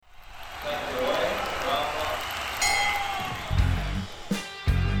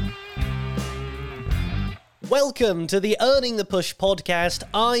Welcome to the Earning the Push podcast.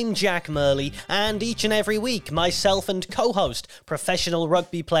 I'm Jack Murley, and each and every week, myself and co-host, professional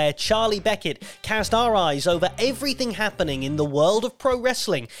rugby player Charlie Beckett, cast our eyes over everything happening in the world of pro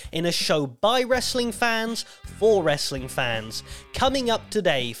wrestling in a show by wrestling fans for wrestling fans. Coming up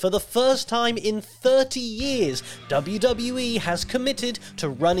today, for the first time in 30 years, WWE has committed to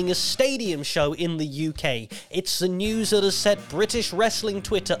running a stadium show in the UK. It's the news that has set British wrestling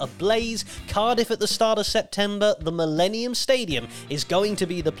Twitter ablaze. Cardiff at the start of September, the Millennium Stadium is going to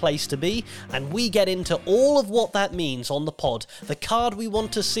be the place to be, and we get into all of what that means on the pod, the card we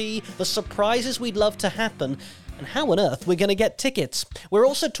want to see, the surprises we'd love to happen, and how on earth we're going to get tickets. We're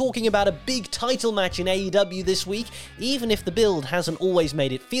also talking about a big title match in AEW this week, even if the build hasn't always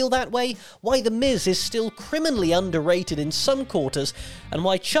made it feel that way, why The Miz is still criminally underrated in some quarters, and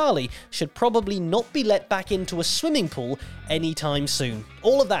why Charlie should probably not be let back into a swimming pool anytime soon.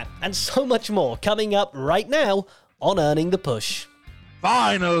 All of that and so much more coming up right now on Earning the Push.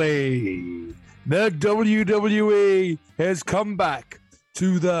 Finally, the WWE has come back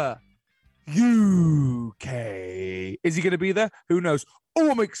to the UK. Is he going to be there? Who knows?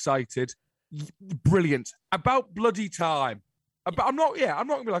 Oh, I'm excited. Brilliant. About bloody time. I'm not going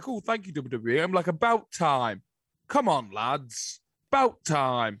to be like, oh, thank you, WWE. I'm like, about time. Come on, lads. About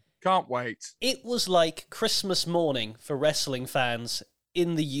time. Can't wait. It was like Christmas morning for wrestling fans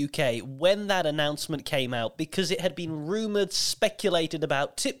in the UK when that announcement came out, because it had been rumoured, speculated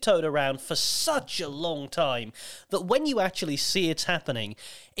about, tiptoed around for such a long time that when you actually see it's happening,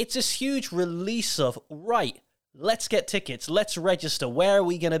 it's this huge release of, right, let's get tickets, let's register, where are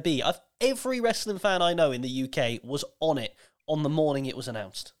we going to be? Every wrestling fan I know in the UK was on it on the morning it was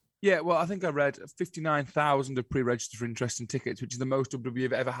announced. Yeah, well, I think I read 59,000 have pre-registered for interest in tickets, which is the most WWE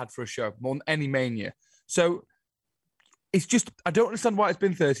have ever had for a show, more than any Mania. So it's just, I don't understand why it's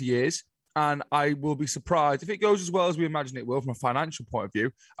been 30 years, and I will be surprised if it goes as well as we imagine it will from a financial point of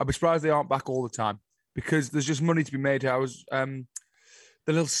view. I'll be surprised they aren't back all the time, because there's just money to be made here.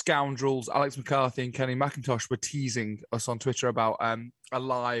 The little scoundrels, Alex McCarthy and Kenny McIntosh, were teasing us on Twitter about a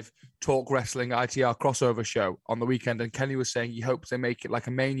live Talk Wrestling ITR crossover show on the weekend, and Kenny was saying he hopes they make it like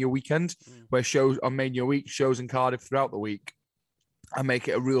a Mania weekend, where shows on Mania week, shows in Cardiff throughout the week, and make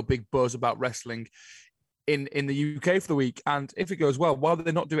it a real big buzz about wrestling in the UK for the week. And if it goes well, why would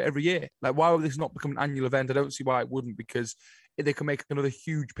they not do it every year? Like, why would this not become an annual event? I don't see why it wouldn't, because they can make another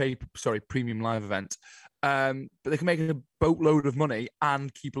huge premium live event. But they can make a boatload of money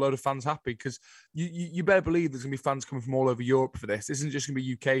and keep a load of fans happy, because you better believe there's going to be fans coming from all over Europe for this. This isn't just going to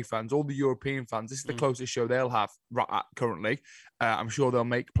be UK fans, all the European fans. This is the closest show they'll have currently. I'm sure they'll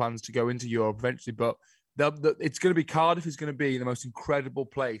make plans to go into Europe eventually, but it's going to be Cardiff is going to be the most incredible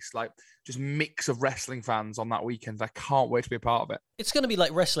place, like just mix of wrestling fans on that weekend. I can't wait to be a part of it. It's going to be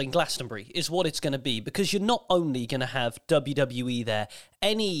like wrestling Glastonbury is what it's going to be, because you're not only going to have WWE there,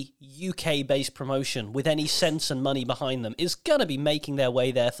 any UK-based promotion with any sense and money behind them is going to be making their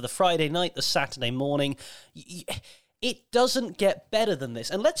way there for the Friday night, the Saturday morning. It doesn't get better than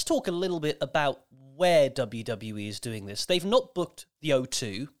this. And let's talk a little bit about where WWE is doing this. They've not booked the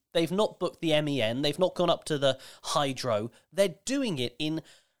O2. They've not booked the MEN. They've not gone up to the Hydro. They're doing it in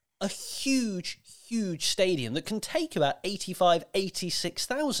a huge, huge stadium that can take about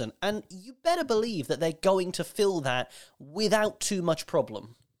 86,000. And you better believe that they're going to fill that without too much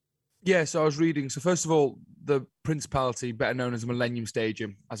problem. Yeah, so I was reading. So first of all, the Principality, better known as the Millennium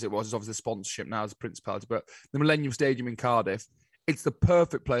Stadium, as it was, is obviously the sponsorship now as the Principality, but the Millennium Stadium in Cardiff, it's the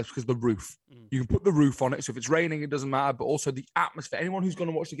perfect place because of the roof. You can put the roof on it, so if it's raining, it doesn't matter, but also the atmosphere. Anyone who's going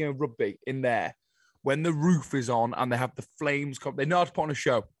to watch the game of rugby in there, when the roof is on and they have the flames come, they know how to put on a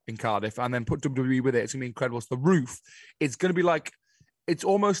show in Cardiff and then put WWE with it. It's going to be incredible. So the roof, it's going to be like, it's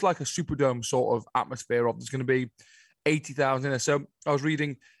almost like a Superdome sort of atmosphere. There's going to be 80,000 in there. So I was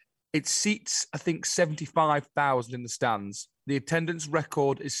reading, it seats, I think, 75,000 in the stands. The attendance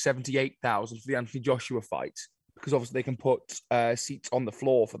record is 78,000 for the Anthony Joshua fight, because obviously they can put seats on the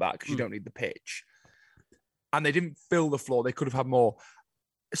floor for that, because you don't need the pitch. And they didn't fill the floor. They could have had more.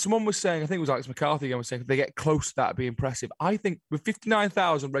 Someone was saying, I think it was Alex McCarthy again, was saying if they get close to that, it'd be impressive. I think with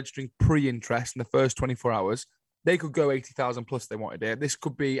 59,000 registering pre-interest in the first 24 hours, they could go 80,000 plus if they wanted it. This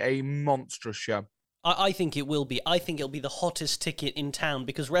could be a monstrous show. I think it will be. I think it'll be the hottest ticket in town,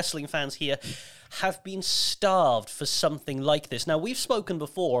 because wrestling fans here have been starved for something like this. Now, we've spoken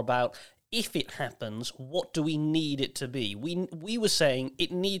before about, if it happens, what do we need it to be? We were saying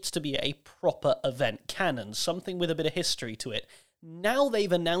it needs to be a proper event, canon, something with a bit of history to it. Now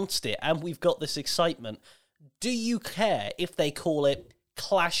they've announced it and we've got this excitement. Do you care if they call it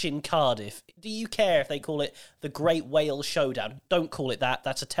Clash in Cardiff? Do you care if they call it the Great Wales Showdown? Don't call it that.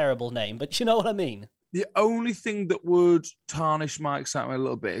 That's a terrible name, but you know what I mean? The only thing that would tarnish my excitement a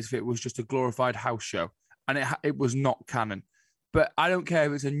little bit is if it was just a glorified house show, and it was not canon. But I don't care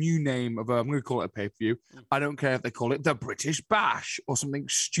if it's a new name of I'm going to call it a pay-per-view. I don't care if they call it the British Bash or something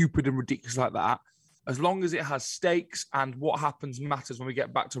stupid and ridiculous like that. As long as it has stakes and what happens matters when we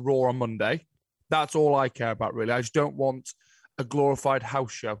get back to Raw on Monday, that's all I care about, really. I just don't want a glorified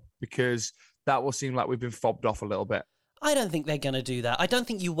house show because that will seem like we've been fobbed off a little bit. I don't think they're going to do that. I don't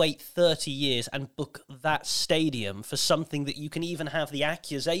think you wait 30 years and book that stadium for something that you can even have the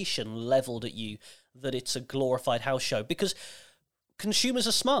accusation leveled at you that it's a glorified house show, because consumers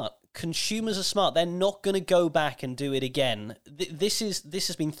are smart. Consumers are smart. They're not going to go back and do it again. This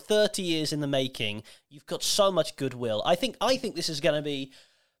has been 30 years in the making. You've got so much goodwill. I think this is going to be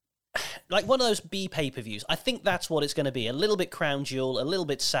like one of those B pay-per-views. I think that's what it's going to be. A little bit Crown Jewel, a little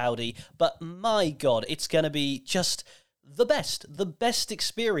bit Saudi, but my God, it's going to be just the best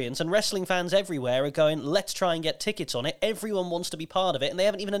experience. And wrestling fans everywhere are going, let's try and get tickets on it. Everyone wants to be part of it, and they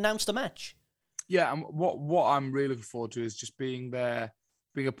haven't even announced a match. Yeah, and what I'm really looking forward to is just being there,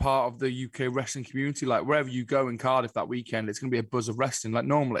 being a part of the UK wrestling community. Like wherever you go in Cardiff that weekend, it's going to be a buzz of wrestling. Like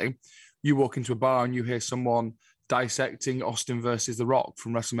normally, you walk into a bar and you hear someone dissecting Austin versus The Rock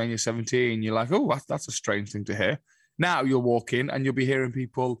from WrestleMania 17. You're like, oh, that's a strange thing to hear. Now you'll walk in and you'll be hearing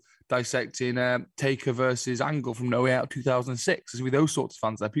people dissecting Taker versus Angle from No Way Out 2006. There's with those sorts of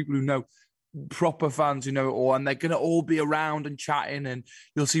fans there, people who know, proper fans who know it all, and they're going to all be around and chatting, and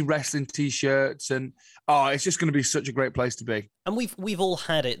you'll see wrestling t-shirts, and it's just going to be such a great place to be. And we've all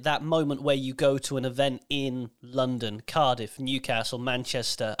had it, that moment where you go to an event in London, Cardiff, Newcastle,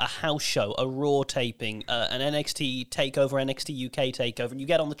 Manchester, a house show, a Raw taping, an NXT takeover, NXT UK takeover, and you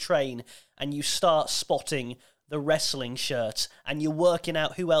get on the train and you start spotting the wrestling shirts and you're working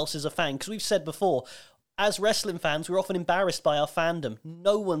out who else is a fan. Because we've said before, as wrestling fans, we're often embarrassed by our fandom.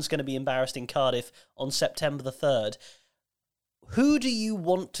 No one's going to be embarrassed in Cardiff on September the 3rd. Who do you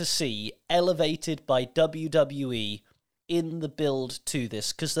want to see elevated by WWE in the build to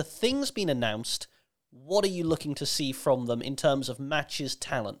this? Because the thing's been announced. What are you looking to see from them in terms of matches,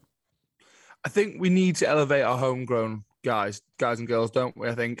 talent? I think we need to elevate our homegrown guys and girls, don't we?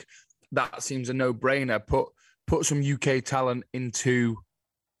 I think that seems a no-brainer. Put some UK talent into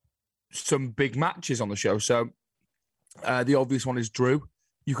some big matches on the show. So the obvious one is Drew.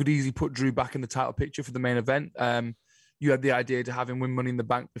 You could easily put Drew back in the title picture for the main event. You had the idea to have him win Money in the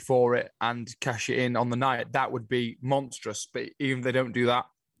Bank before it and cash it in on the night. That would be monstrous. But even if they don't do that,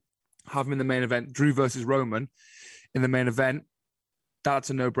 have him in the main event. Drew versus Roman in the main event.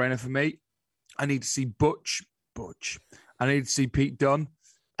 That's a no-brainer for me. I need to see Butch. I need to see Pete Dunne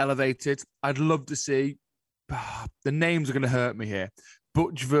elevated. I'd love to see, the names are going to hurt me here,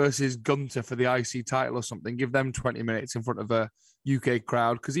 Butch versus Gunter for the IC title or something. Give them 20 minutes in front of a UK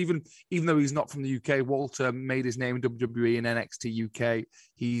crowd. Because even though he's not from the UK, Walter made his name in WWE and NXT UK.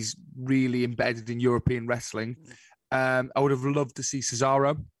 He's really embedded in European wrestling. I would have loved to see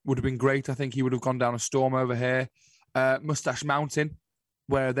Cesaro. Would have been great. I think he would have gone down a storm over here. Mustache Mountain,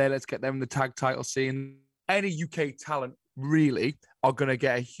 where let's get them in the tag title scene. Any UK talent really are going to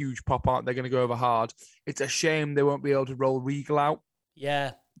get a huge pop out. They're going to go over hard. It's a shame they won't be able to roll Regal out.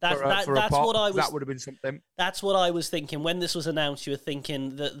 Yeah, that's what I was. That would have been something. That's what I was thinking when this was announced. You were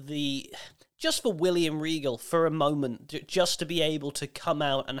thinking that just for William Regal for a moment, just to be able to come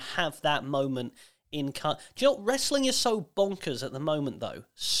out and have that moment in. Do you know, wrestling is so bonkers at the moment, though.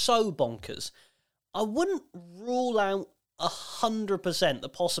 So bonkers. I wouldn't rule out 100% the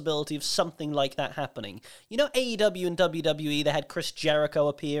possibility of something like that happening. You know, AEW and WWE, they had Chris Jericho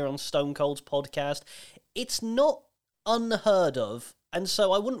appear on Stone Cold's podcast. It's not unheard of, and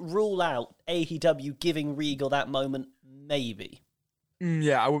so I wouldn't rule out AEW giving Regal that moment, maybe.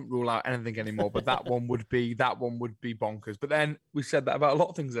 Yeah, I wouldn't rule out anything anymore, but that one would be bonkers. But then we said that about a lot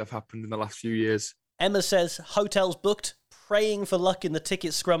of things that have happened in the last few years. Emma says, hotels booked, praying for luck in the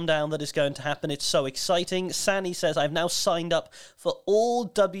ticket scrum down that is going to happen. It's so exciting. Sani says, I've now signed up for all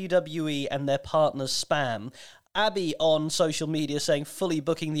WWE and their partners spam. Abby on social media saying, fully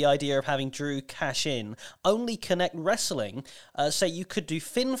booking the idea of having Drew cash in. Only Connect Wrestling say you could do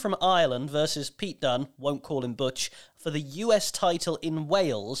Finn from Ireland versus Pete Dunne, won't call him Butch, for the US title in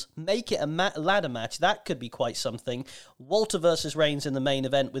Wales. Make it a ladder match. That could be quite something. Walter versus Reigns in the main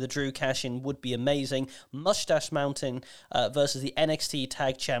event with a Drew cash-in would be amazing. Mustache Mountain versus the NXT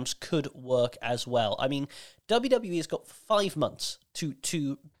Tag Champs could work as well. I mean, WWE has got 5 months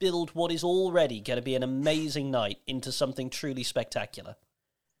to build what is already going to be an amazing night into something truly spectacular.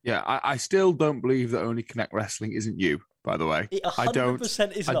 Yeah, I still don't believe that Only Connect Wrestling isn't you, by the way. It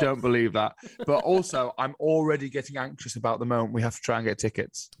 100% is not. I don't believe that. But also, I'm already getting anxious about the moment we have to try and get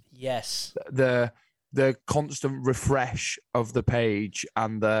tickets. Yes. The the constant refresh of the page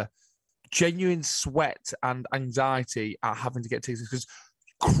and the genuine sweat and anxiety at having to get tickets. Because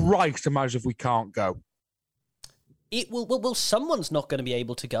Christ, imagine if we can't go. It will. Well, someone's not going to be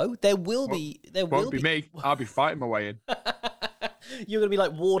able to go. There will be. There Won't will be me. I'll be fighting my way in. You're going to be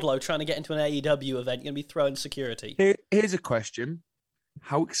like Wardlow trying to get into an AEW event. You're going to be throwing security. Here's a question: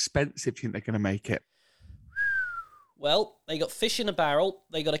 how expensive do you think they're going to make it? Well, they got fish in a barrel.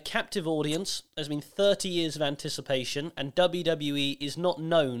 They got a captive audience. There's been 30 years of anticipation, and WWE is not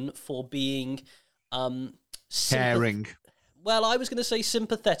known for being caring. Well, I was going to say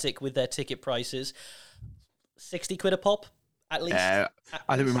sympathetic with their ticket prices. 60 quid a pop, at least. I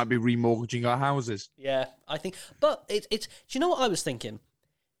think we might be remortgaging our houses. Yeah, I think. But it's. Do you know what I was thinking?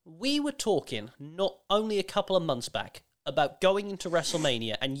 We were talking not only a couple of months back about going into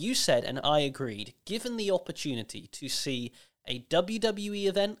WrestleMania, and you said, and I agreed, given the opportunity to see a WWE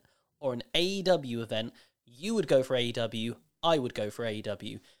event or an AEW event, you would go for AEW, I would go for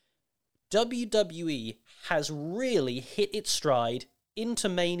AEW. WWE has really hit its stride into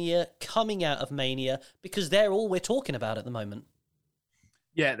Mania, coming out of Mania, because they're all we're talking about at the moment.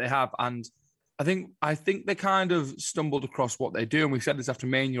 Yeah, they have, and I think they kind of stumbled across what they do, and we said this after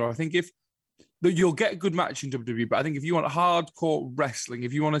Mania. I think if you'll get a good match in WWE, but I think if you want hardcore wrestling,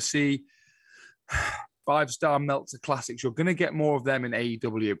 if you want to see 5-star Meltzer classics, you're going to get more of them in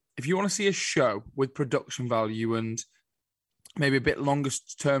AEW. If you want to see a show with production value and maybe a bit longer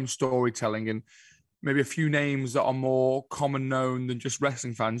term storytelling and maybe a few names that are more common known than just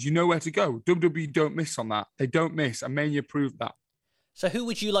wrestling fans, you know where to go. WWE don't miss on that. They don't miss, and Mania proved that. So who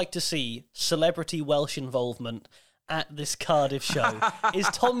would you like to see celebrity Welsh involvement at this Cardiff show? Is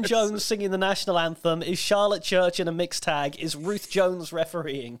Tom Jones singing the national anthem? Is Charlotte Church in a mixed tag? Is Ruth Jones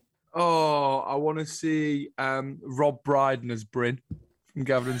refereeing? Oh, I want to see Rob Brydon as Bryn from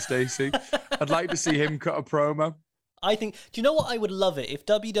Gavin and Stacey. I'd like to see him cut a promo. I think, do you know what I would love it if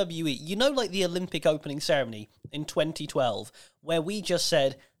WWE, you know, like the Olympic opening ceremony in 2012, where we just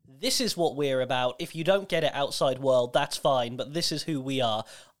said, this is what we're about. If you don't get it outside world, that's fine, but this is who we are.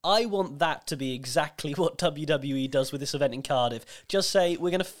 I want that to be exactly what WWE does with this event in Cardiff. Just say,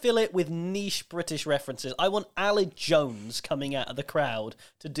 we're going to fill it with niche British references. I want Aled Jones coming out of the crowd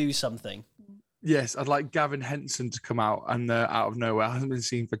to do something. Yes, I'd like Gavin Henson to come out and out of nowhere. Hasn't been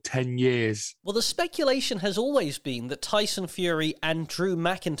seen for 10 years. Well, the speculation has always been that Tyson Fury and Drew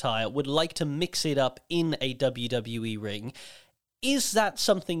McIntyre would like to mix it up in a WWE ring. Is that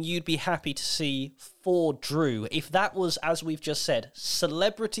something you'd be happy to see for Drew? If that was, as we've just said,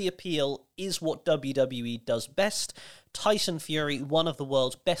 celebrity appeal is what WWE does best. Tyson Fury, one of the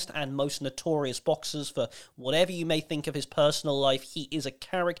world's best and most notorious boxers, for whatever you may think of his personal life, he is a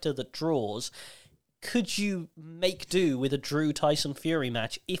character that draws. Could you make do with a Drew Tyson Fury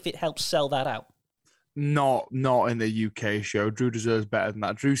match if it helps sell that out? Not in the UK show. Drew deserves better than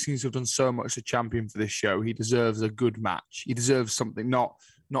that. Drew seems to have done so much as champion for this show. He deserves a good match. He deserves something, not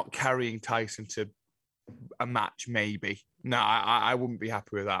carrying Tyson to a match, maybe. No, I wouldn't be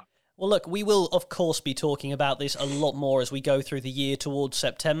happy with that. Well, look, we will, of course, be talking about this a lot more as we go through the year towards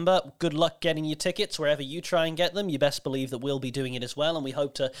September. Good luck getting your tickets wherever you try and get them. You best believe that we'll be doing it as well, and we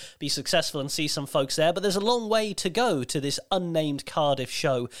hope to be successful and see some folks there. But there's a long way to go to this unnamed Cardiff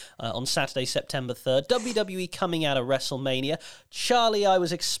show on Saturday, September 3rd. WWE coming out of WrestleMania. Charlie, I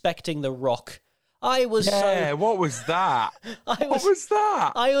was expecting The Rock. What was that? What was that?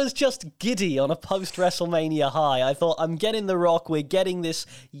 I was just giddy on a post-WrestleMania high. I thought, I'm getting The Rock, we're getting this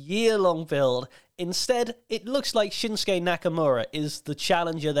year-long build. Instead, it looks like Shinsuke Nakamura is the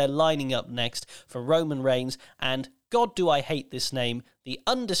challenger they're lining up next for Roman Reigns, and God do I hate this name, the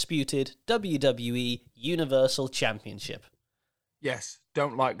undisputed WWE Universal Championship. Yes,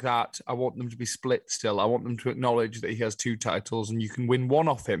 don't like that. I want them to be split still. I want them to acknowledge that he has 2 titles and you can win one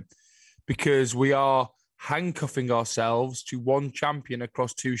off him. Because we are handcuffing ourselves to one champion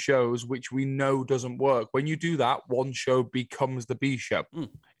across 2 shows, which we know doesn't work. When you do that, one show becomes the B show.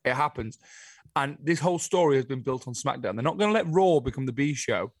 It happens. And this whole story has been built on SmackDown. They're not going to let Raw become the B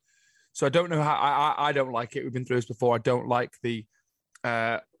show. So I don't know how... I don't like it. We've been through this before. I don't like the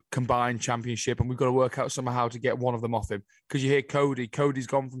combined championship, and we've got to work out somehow how to get one of them off him. Because you hear Cody. Cody's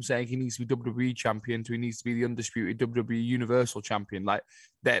gone from saying he needs to be WWE champion to he needs to be the undisputed WWE Universal champion. Like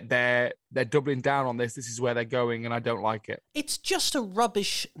they're doubling down on this. This is where they're going, and I don't like it. It's just a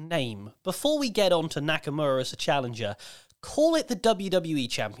rubbish name. Before we get on to Nakamura as a challenger, call it the WWE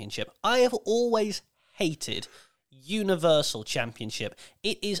Championship. I have always hated Universal Championship.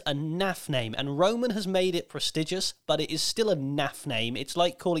 It is a naff name, and Roman has made it prestigious, but it is still a naff name. It's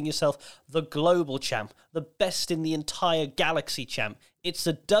like calling yourself the Global Champ, the best in the entire galaxy champ. It's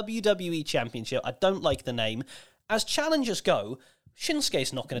the WWE Championship. I don't like the name. As challengers go,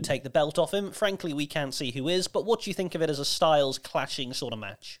 Shinsuke's not going to take the belt off him. Frankly, we can't see who is, but what do you think of it as a styles clashing sort of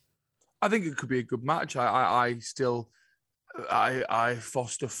match? I think it could be a good match. I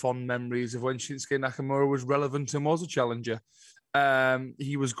foster fond memories of when Shinsuke Nakamura was relevant and was a challenger.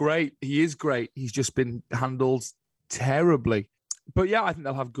 He was great. He is great. He's just been handled terribly. But yeah, I think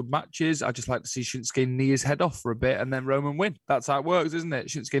they'll have good matches. I just like to see Shinsuke knee his head off for a bit and then Roman win. That's how it works, isn't it?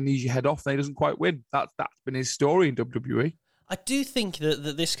 Shinsuke knees your head off, then he doesn't quite win. That's been his story in WWE. I do think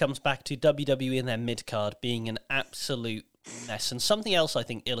that this comes back to WWE and their mid-card being an absolute mess. And something else I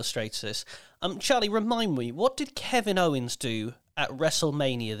think illustrates this. Charlie, remind me, what did Kevin Owens do at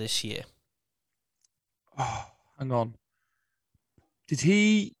WrestleMania this year? Oh, hang on. Did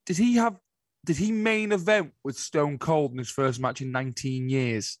he main event with Stone Cold in his first match in 19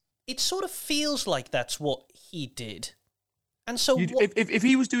 years? It sort of feels like that's what he did. And so if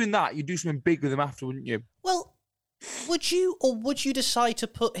he was doing that, you'd do something big with him after, wouldn't you? Well, would you decide to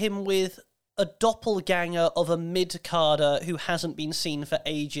put him with a doppelganger of a mid-carder who hasn't been seen for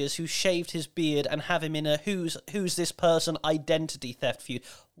ages, who shaved his beard, and have him in a who's this person identity theft feud?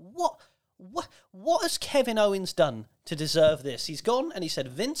 What has Kevin Owens done to deserve this? He's gone and he said,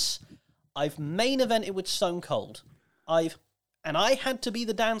 Vince, I've main evented with Stone Cold. And I had to be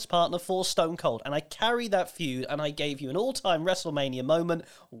the dance partner for Stone Cold, and I carried that feud, and I gave you an all-time WrestleMania moment.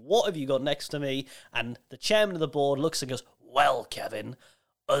 What have you got next to me? And the chairman of the board looks and goes, well, Kevin,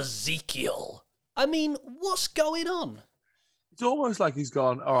 Ezekiel. I mean, what's going on? It's almost like he's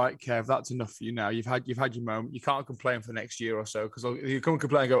gone, all right, Kev, that's enough for you now. You've had your moment. You can't complain for the next year or so, because you come and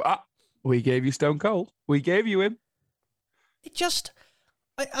complain and go, we gave you Stone Cold. We gave you him. It just...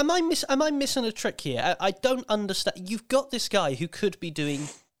 Am I missing a trick here? I don't understand. You've got this guy who could be doing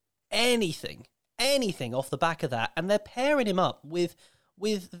anything off the back of that, and they're pairing him up with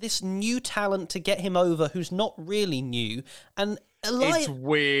this new talent to get him over who's not really new. And Elias... It's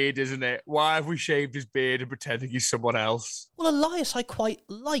weird, isn't it? Why have we shaved his beard and pretending he's someone else? Well, Elias I quite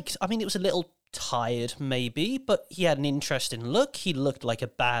liked. I mean, it was a little tired maybe, but he had an interesting look. He looked like a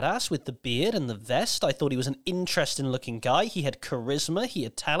badass with the beard and the vest. I thought he was an interesting looking guy. He had charisma, he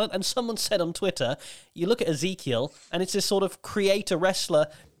had talent, and someone said on Twitter, you look at Ezekiel and it's this sort of creator wrestler,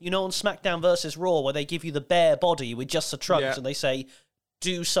 you know, on SmackDown versus Raw where they give you the bare body with just the trunks and they say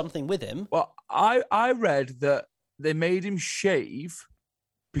do something with him. Well, I read that they made him shave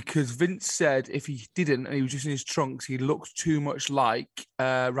because Vince said if he didn't and he was just in his trunks, he looked too much like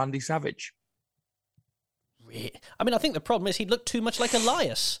Randy Savage. I mean, I think the problem is he looked too much like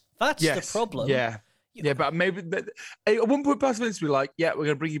Elias. That's the problem. Yeah. Yeah, but maybe at one point past Vince be like, yeah, we're going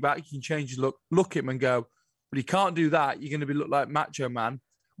to bring you back. You can change your look at him and go, but you can't do that. You're going to look like Macho Man.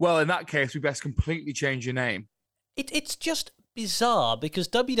 Well, in that case, we best completely change your name. It's just bizarre because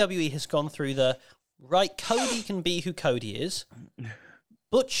WWE has gone through Cody can be who Cody is.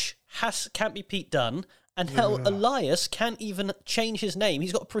 Butch can't be Pete Dunne. And now Elias can't even change his name.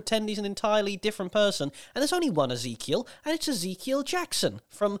 He's got to pretend he's an entirely different person. And there's only one Ezekiel, and it's Ezekiel Jackson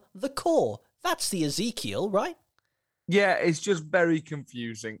from The Core. That's the Ezekiel, right? Yeah, it's just very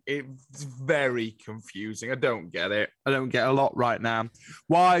confusing. It's very confusing. I don't get it. I don't get a lot right now.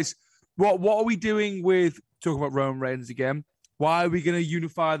 Wise, what are we doing with talking about Roman Reigns again? Why are we going to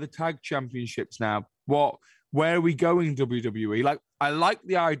unify the tag championships now? Where are we going, WWE? Like, I like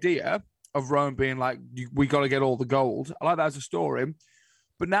the idea of Roman being like, we got to get all the gold. I like that as a story.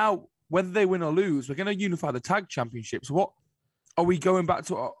 But now, whether they win or lose, we're going to unify the tag championships. What are we going back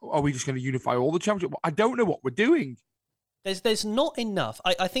to? Are we just going to unify all the championships? I don't know what we're doing. There's not enough.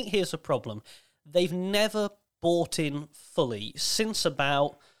 I think here's the problem. They've never bought in fully since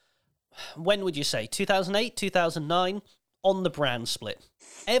about, when would you say, 2008, 2009, on the brand split.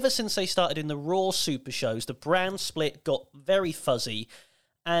 Ever since they started in the Raw Super Shows, the brand split got very fuzzy.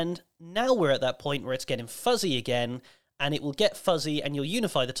 And now we're at that point where it's getting fuzzy again, and it will get fuzzy and you'll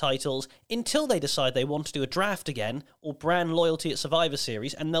unify the titles until they decide they want to do a draft again or brand loyalty at Survivor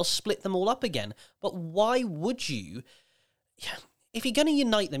Series, and they'll split them all up again. But why would you? If you're going to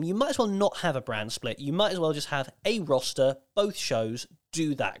unite them, you might as well not have a brand split. You might as well just have a roster, both shows,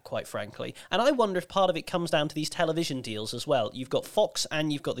 do that, quite frankly. And I wonder if part of it comes down to these television deals as well. You've got Fox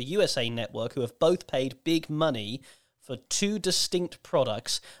and you've got the USA Network who have both paid big money for two distinct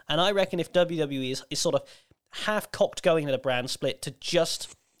products, and I reckon if WWE is sort of half-cocked going at a brand split to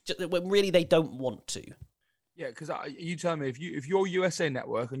just when really they don't want to. Yeah, because you tell me, if you're USA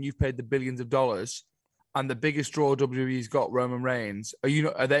Network and you've paid the billions of dollars and the biggest draw WWE's got, Roman Reigns,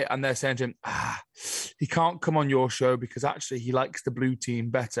 and they're saying to him, he can't come on your show because actually he likes the blue team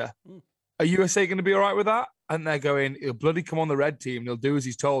better. Are USA going to be all right with that? And they're going, he'll bloody come on the red team. He'll do as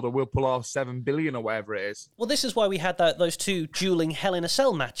he's told, or we'll pull off $7 billion or whatever it is. Well, this is why we had those two dueling Hell in a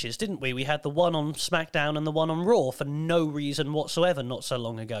Cell matches, didn't we? We had the one on SmackDown and the one on Raw for no reason whatsoever not so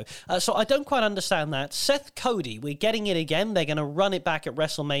long ago. So I don't quite understand that. Seth Cody, we're getting it again. They're going to run it back at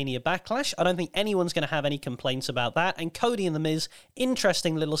WrestleMania Backlash. I don't think anyone's going to have any complaints about that. And Cody and The Miz,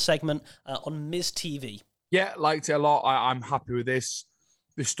 interesting little segment on Miz TV. Yeah, liked it a lot. I'm happy with this.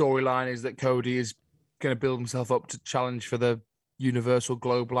 The storyline is that Cody is going to build himself up to challenge for the Universal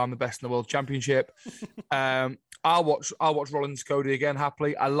Global I'm the Best in the World Championship. I'll watch Rollins Cody again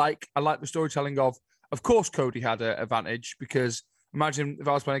happily. I like the storytelling of course Cody had an advantage, because imagine if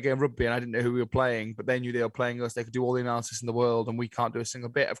I was playing a game of rugby and I didn't know who we were playing, but they knew they were playing us. They could do all the analysis in the world and we can't do a single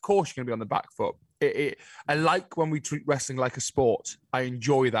bit. Of course you're going to be on the back foot. I like when we treat wrestling like a sport. I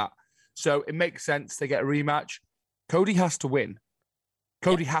enjoy that. So it makes sense they get a rematch. Cody has to win.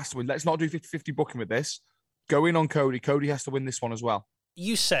 Cody has to win. Let's not do 50-50 booking with this. Go in on Cody. Cody has to win this one as well.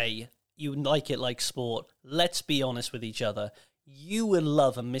 You say you like it like sport. Let's be honest with each other. You would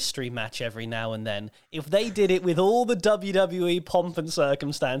love a mystery match every now and then. If they did it with all the WWE pomp and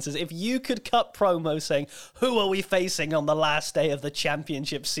circumstances, if you could cut promo saying, who are we facing on the last day of the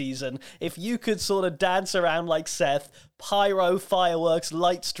championship season? If you could sort of dance around like Seth, pyro, fireworks,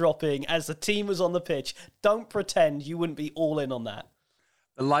 lights dropping as the team was on the pitch, don't pretend you wouldn't be all in on that.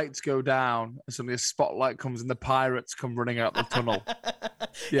 The lights go down and suddenly a spotlight comes and the pirates come running out the tunnel.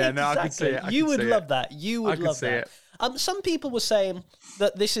 Yeah, exactly. No, I can see it. You would love that. You would love that. Some people were saying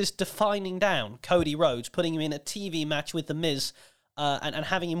that this is defining down Cody Rhodes, putting him in a TV match with The Miz and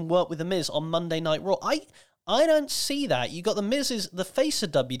having him work with The Miz on Monday Night Raw. I don't see that. You got The Miz is the face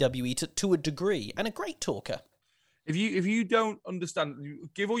of WWE to a degree and a great talker. If you don't understand,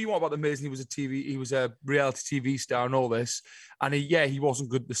 give all you want about The Miz, and he was a reality TV star and all this, and he wasn't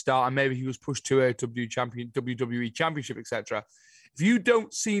good at the start, and maybe he was pushed to a WWE Championship, etc. If you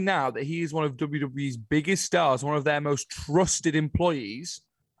don't see now that he is one of WWE's biggest stars, one of their most trusted employees,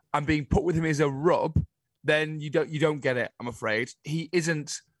 and being put with him as a rub, then you don't get it. I'm afraid he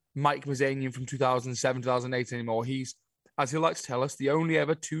isn't Mike Mizanin from 2007, 2008 anymore. He's, as he likes to tell us, the only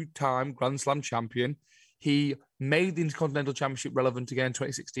ever 2-time Grand Slam champion. He made the Intercontinental Championship relevant again in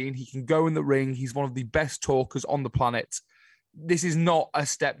 2016. He can go in the ring. He's one of the best talkers on the planet. This is not a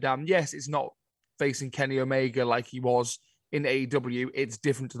step down. Yes, it's not facing Kenny Omega like he was in AEW. It's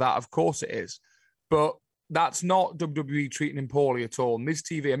different to that. Of course it is. But that's not WWE treating him poorly at all. Miz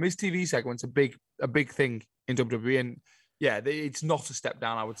TV segment's a big thing in WWE. And yeah, it's not a step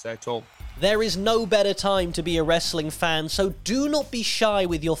down, I would say, at all. There is no better time to be a wrestling fan, so do not be shy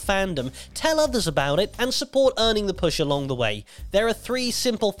with your fandom. Tell others about it and support Earning the Push along the way. There are 3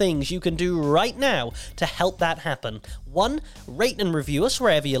 simple things you can do right now to help that happen. 1, rate and review us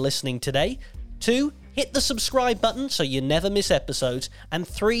wherever you're listening today. 2, hit the subscribe button so you never miss episodes. And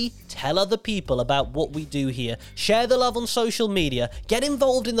 3, tell other people about what we do here. Share the love on social media, get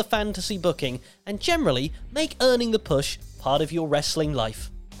involved in the fantasy booking, and generally make Earning the Push part of your wrestling life.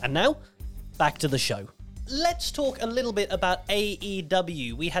 And now, back to the show. Let's talk a little bit about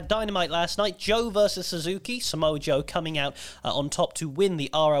AEW. We had Dynamite last night, Joe versus Suzuki, Samoa Joe coming out on top to win the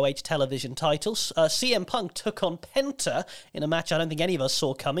ROH television titles. CM Punk took on Penta in a match I don't think any of us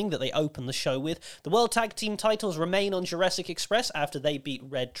saw coming that they opened the show with. The World Tag Team titles remain on Jurassic Express after they beat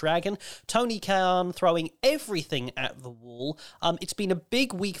Red Dragon. Tony Khan throwing everything at the wall. It's been a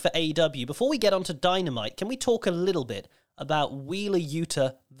big week for AEW. Before we get on to Dynamite, can we talk a little bit about Wheeler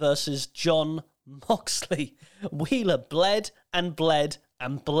Yuta versus Jon Moxley? Wheeler bled and bled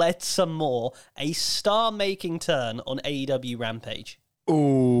and bled some more. A star-making turn on AEW Rampage.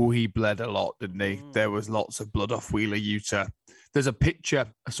 Oh, he bled a lot, didn't he? There was lots of blood off Wheeler Yuta. There's a picture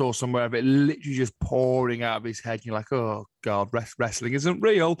I saw somewhere of it literally just pouring out of his head. You're like, oh, God, wrestling isn't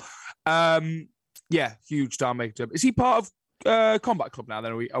real. Yeah, huge star-making turn. Is he part of Combat Club now?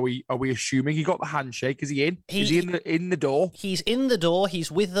 Then are we assuming he got the handshake? Is he in? Is he in the door? He's in the door.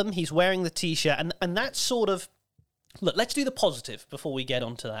 He's with them. He's wearing the t-shirt, and that's sort of. Look, let's do the positive before we get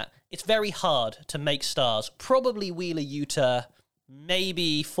onto that. It's very hard to make stars. Probably Wheeler Yuta,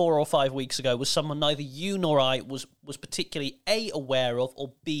 maybe 4 or 5 weeks ago, was someone neither you nor I was particularly A, aware of,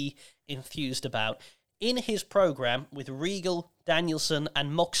 or B, enthused about. In his program with Regal, Danielson,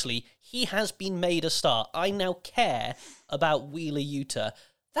 and Moxley, he has been made a star. I now care about Wheeler Yuta.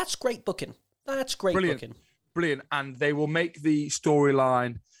 That's great booking. That's great booking. Brilliant. And they will make the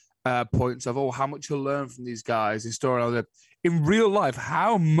storyline points of, how much he'll learn from these guys in storyline. In real life,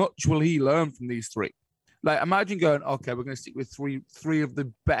 how much will he learn from these 3? Like, imagine going, okay, we're going to stick with three of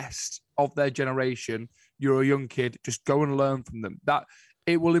the best of their generation. You're a young kid, just go and learn from them. That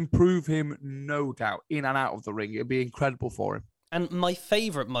it will improve him, no doubt, in and out of the ring. It'll be incredible for him. And my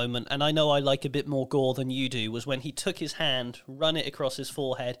favourite moment, and I know I like a bit more gore than you do, was when he took his hand, run it across his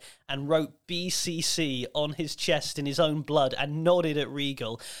forehead, and wrote BCC on his chest in his own blood and nodded at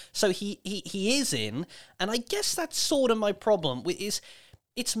Regal. So he is in, and I guess that's sort of my problem, is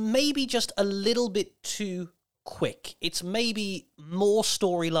it's maybe just a little bit too quick. It's maybe more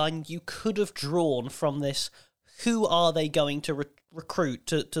storyline you could have drawn from this. Who are they going to recruit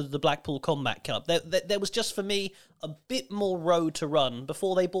to the Blackpool Combat Cup? There was just, for me, a bit more road to run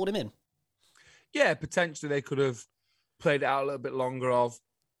before they brought him in. Yeah, potentially they could have played it out a little bit longer of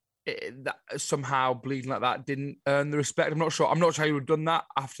it, that somehow bleeding like that didn't earn the respect. I'm not sure how you would have done that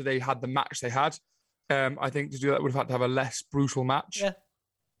after they had the match they had. I think to do that would have had to have a less brutal match. Yeah.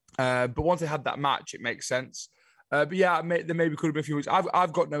 But once they had that match, it makes sense. But yeah, there maybe could have been a few weeks.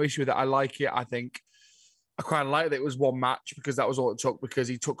 I've got no issue with it. I like it. I think I quite like that it was one match because that was all it took, because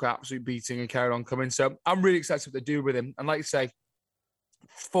he took an absolute beating and carried on coming. So I'm really excited what they do with him. And like you say,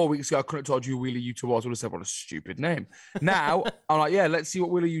 4 weeks ago, I couldn't have told you who Wheeler Yuta was. I would have said, what a stupid name. Now, I'm like, yeah, let's see what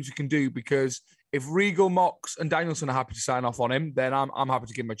Wheeler Yuta can do, because if Regal, Mox, and Danielson are happy to sign off on him, then I'm happy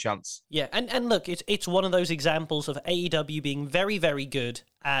to give him a chance. Yeah, and look, it's one of those examples of AEW being very, very good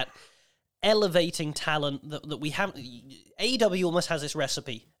at elevating talent that we haven't. AEW almost has this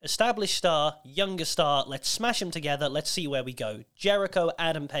recipe: established star, younger star, let's smash them together, let's see where we go. Jericho,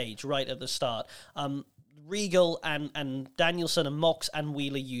 Adam Page right at the start, Regal and Danielson and Mox and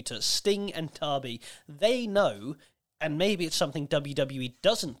Wheeler Yuta, Sting and Darby, they know, and maybe it's something WWE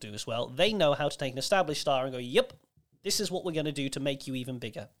doesn't do as well, they know how to take an established star and go, yep, this is what we're going to do to make you even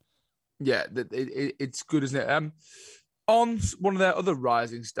bigger. Yeah, it's good, isn't it? On one of their other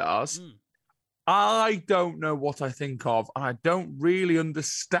rising stars, I don't know what I think of, and I don't really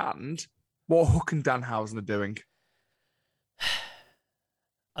understand what Hook and Danhausen are doing.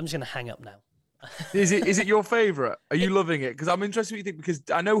 I'm just going to hang up now. Is it your favourite? Are you loving it? Because I'm interested what you think, because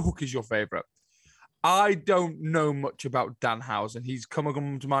I know Hook is your favourite. I don't know much about Danhausen. He's come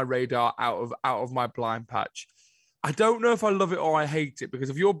onto my radar out of my blind patch. I don't know if I love it or I hate it,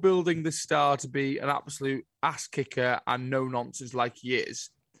 because if you're building this star to be an absolute ass kicker and no nonsense like he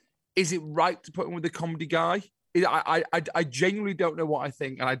is it right to put him with the comedy guy? I genuinely don't know what I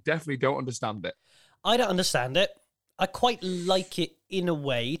think, and I definitely don't understand it. I don't understand it. I quite like it in a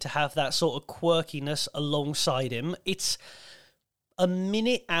way to have that sort of quirkiness alongside him. It's a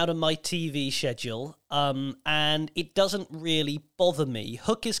minute out of my TV schedule, and it doesn't really bother me.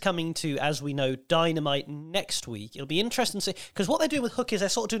 Hook is coming to, as we know, Dynamite next week. It'll be interesting to see, because what they're doing with Hook is they're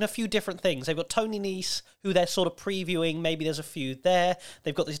sort of doing a few different things. They've got Tony Nese, who they're sort of previewing. Maybe there's a few there.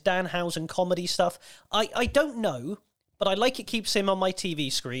 They've got this Danhausen comedy stuff. I don't know, but I like it keeps him on my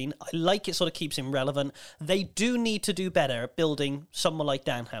TV screen. I like it sort of keeps him relevant. They do need to do better at building someone like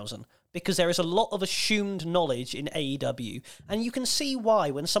Danhausen, because there is a lot of assumed knowledge in AEW, and you can see why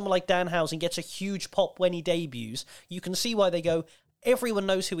when someone like Danhausen gets a huge pop when he debuts. You can see why they go, everyone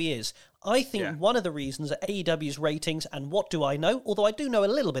knows who he is. I think one of the reasons that AEW's ratings, and what do I know, although I do know a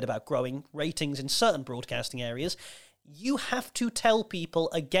little bit about growing ratings in certain broadcasting areas, you have to tell people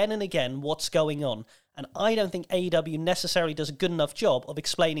again and again what's going on. And I don't think AEW necessarily does a good enough job of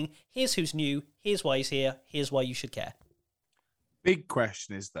explaining, here's who's new, here's why he's here, here's why you should care. Big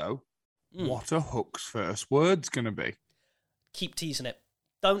question is, though, what are Hook's first words going to be? Keep teasing it.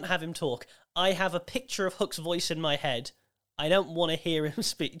 Don't have him talk. I have a picture of Hook's voice in my head. I don't want to hear him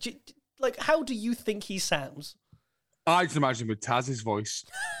speak. Like, how do you think he sounds? I just imagine with Taz's voice.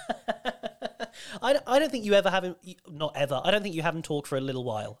 I don't think you ever have him. Not ever. I don't think you have him talk for a little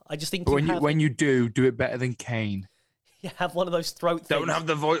while. I just think. But when you do it better than Kane. You have one of those throat things. Don't have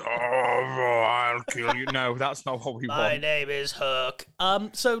the voice. Oh, I'll kill you. No, that's not what we want. My name is Hook.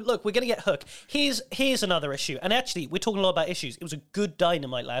 So look, we're gonna get Hook. Here's another issue. And actually, we're talking a lot about issues. It was a good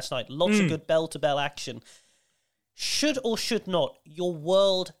Dynamite last night. Lots of good bell-to-bell action. Should or should not your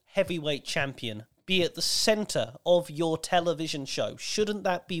world heavyweight champion be at the center of your television show? Shouldn't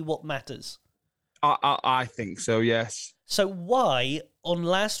that be what matters? I think so, yes. So why, on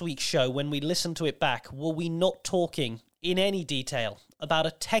last week's show, when we listened to it back, were we not talking in any detail about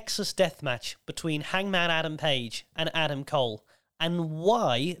a Texas death match between Hangman Adam Page and Adam Cole? And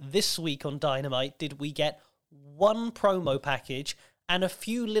why, this week on Dynamite, did we get one promo package and a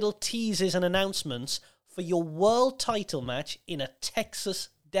few little teases and announcements for your world title match in a Texas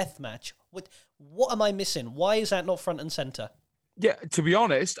death match? What am I missing? Why is that not front and center? Yeah, to be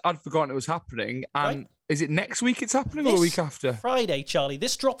honest, I'd forgotten it was happening. And Right. is it next week it's happening or the week after? Friday, Charlie.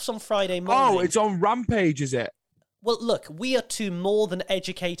 This drops on Friday morning. Oh, it's on Rampage, is it? Well, look, we are two more than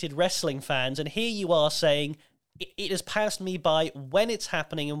educated wrestling fans, and here you are saying it has passed me by when it's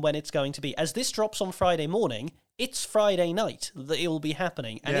happening and when it's going to be. As this drops on Friday morning, it's Friday night that it will be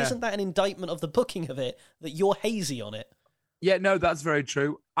happening. And Yeah. isn't that an indictment of the booking of it, that you're hazy on it? Yeah, no, that's very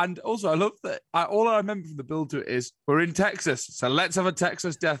true. And also, I love that. All I remember from the build to it is we're in Texas, so let's have a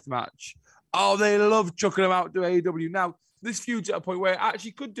Texas death match. Oh, they love chucking them out to AEW. Now, this feud's at a point where it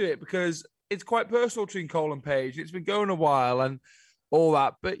actually could do it because it's quite personal between Cole and Paige. It's been going a while and all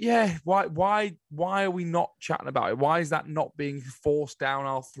that. But yeah, why are we not chatting about it? Why is that not being forced down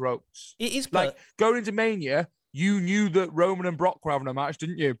our throats? It is Like going into Mania, you knew that Roman and Brock were having a match,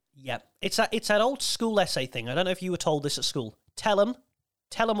 didn't you? Yeah, it's that old school essay thing. I don't know if you were told this at school. Tell them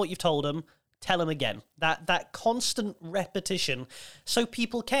what you've told them, tell them again. That constant repetition so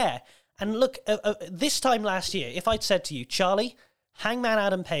people care. And look, this time last year, if I'd said to you, Charlie, Hangman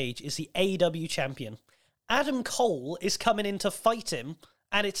Adam Page is the AEW champion. Adam Cole is coming in to fight him,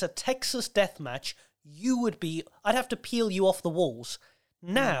 and it's a Texas death match. I'd have to peel you off the walls.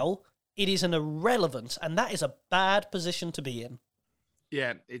 Now, it is an irrelevance, and that is a bad position to be in.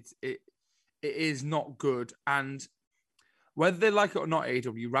 Yeah, it is not good. And whether they like it or not,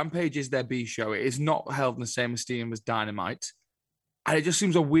 AEW, Rampage is their B show. It is not held in the same esteem as Dynamite. And it just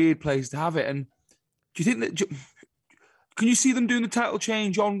seems a weird place to have it. And do you think that... Can you see them doing the title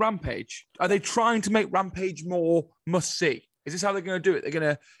change on Rampage? Are they trying to make Rampage more must-see? Is this how they're going to do it? They're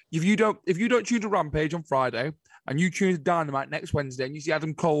going to... If you don't tune to Rampage on Friday and you tune to Dynamite next Wednesday and you see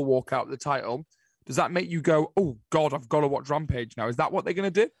Adam Cole walk out with the title, does that make you go, oh, God, I've got to watch Rampage now? Is that what they're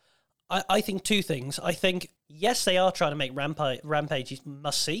going to do? I think two things. I think, yes, they are trying to make Rampage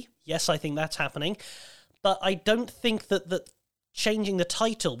must-see. Yes, I think that's happening. But I don't think that changing the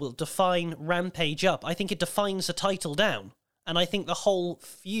title will define Rampage up. I think it defines the title down. And I think the whole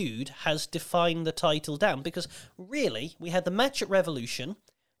feud has defined the title down. Because, really, we had the match at Revolution.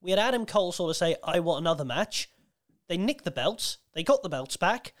 We had Adam Cole sort of say, I want another match. They nicked the belts. They got the belts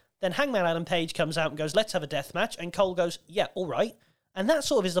back. Then Hangman Adam Page comes out and goes, let's have a death match. And Cole goes, yeah, all right. And that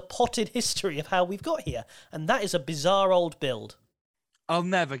sort of is the potted history of how we've got here. And that is a bizarre old build. I'll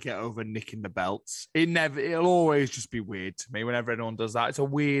never get over nicking the belts. It'll always just be weird to me whenever anyone does that. It's a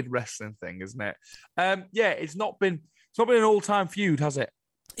weird wrestling thing, isn't it? Yeah, it's not been an all-time feud, has it?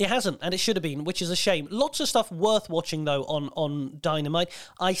 It hasn't, and it should have been, which is a shame. Lots of stuff worth watching, though, on Dynamite.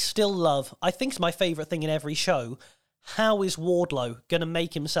 I still love, I think it's my favourite thing in every show, how is Wardlow going to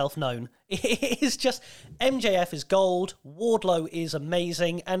make himself known? It is just, MJF is gold, Wardlow is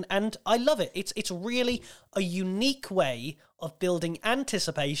amazing, and I love it. It's really a unique way of building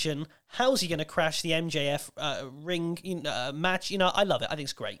anticipation. How's he going to crash the MJF ring match? I love it. I think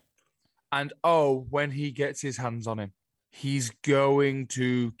it's great. And when he gets his hands on him, he's going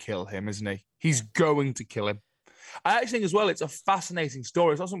to kill him, isn't he? He's going to kill him. I actually think as well, it's a fascinating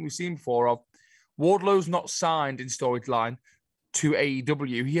story. It's not something we've seen before of. Wardlow's not signed in storyline to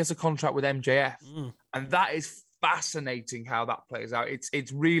AEW. He has a contract with MJF. And that is fascinating how that plays out.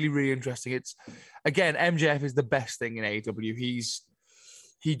 It's really, really interesting. It's, again, MJF is the best thing in AEW.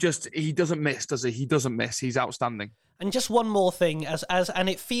 He doesn't miss, does he? He doesn't miss. He's outstanding. And just one more thing, and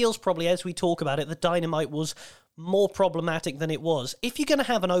it feels probably as we talk about it, that Dynamite was more problematic than it was. If you're going to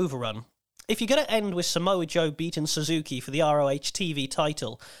have an overrun, if you're going to end with Samoa Joe beating Suzuki for the ROH TV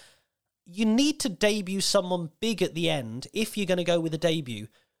title, you need to debut someone big at the end if you're going to go with a debut.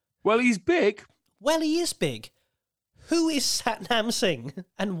 Well, he's big. Well, he is big. Who is Satnam Singh,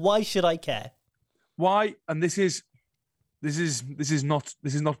 and why should I care? Why? And this is not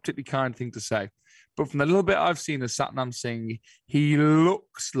a particularly kind thing to say, but from the little bit I've seen of Satnam Singh, he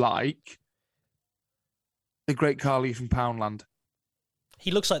looks like the Great Khali from Poundland. He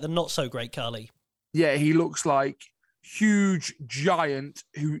looks like the not so great Khali. Yeah, he looks like huge giant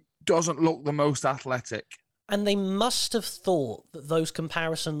who doesn't look the most athletic. And they must have thought that those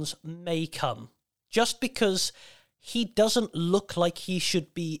comparisons may come, just because he doesn't look like he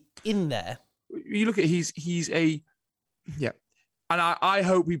should be in there. You look at he's a yeah, and I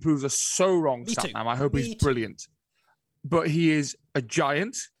hope he proves us so wrong, Satnam. I hope he's brilliant. But he is a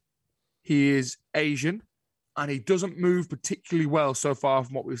giant. He is Asian. And he doesn't move particularly well so far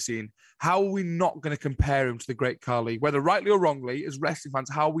from what we've seen. How are we not going to compare him to the Great Khali? Whether rightly or wrongly, as wrestling fans,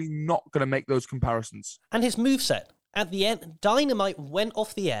 how are we not going to make those comparisons? And his moveset. At the end, Dynamite went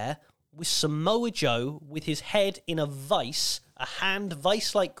off the air with Samoa Joe with his head in a vice, a hand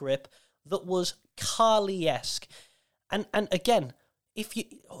vice-like grip that was Khali-esque. And again,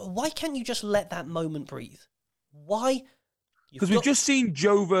 why can't you just let that moment breathe? Why Because we've just seen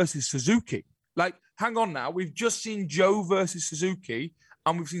Joe versus Suzuki. Like, hang on now. We've just seen Joe versus Suzuki,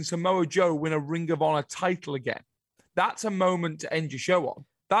 and we've seen Samoa Joe win a Ring of Honor title again. That's a moment to end your show on.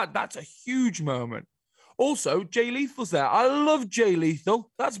 That's a huge moment. Also, Jay Lethal's there. I love Jay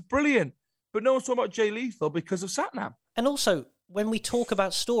Lethal. That's brilliant. But no one's talking about Jay Lethal because of Satnam. And also, when we talk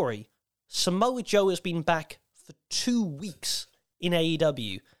about story, Samoa Joe has been back for 2 weeks in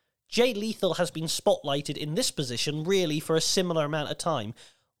AEW. Jay Lethal has been spotlighted in this position really for a similar amount of time.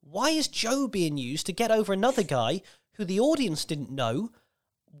 Why is Joe being used to get over another guy who the audience didn't know?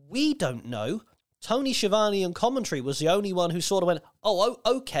 We don't know. Tony Schiavone on commentary was the only one who sort of went, oh,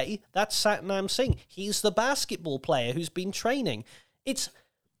 okay, that's Satnam Singh. He's the basketball player who's been training. It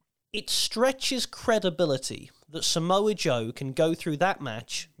stretches credibility that Samoa Joe can go through that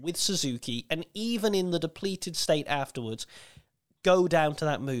match with Suzuki and even in the depleted state afterwards, go down to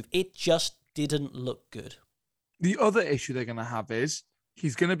that move. It just didn't look good. The other issue they're going to have is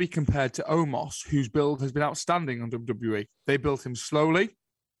he's going to be compared to Omos, whose build has been outstanding on WWE. They built him slowly.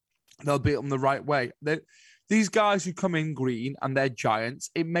 They'll build him the right way. These guys who come in green and they're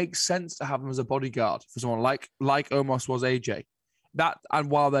giants, it makes sense to have them as a bodyguard for someone like Omos was AJ. That and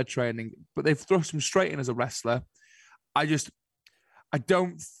while they're training, but they've thrust him straight in as a wrestler. I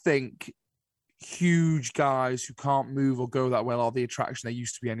don't think huge guys who can't move or go that well are the attraction they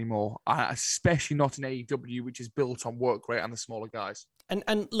used to be anymore, especially not in AEW, which is built on work rate and the smaller guys.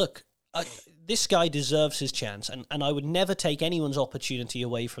 And look, this guy deserves his chance, and I would never take anyone's opportunity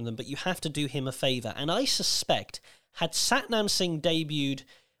away from them, but you have to do him a favour. And I suspect, had Satnam Singh debuted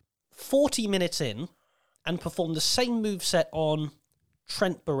 40 minutes in and performed the same moveset on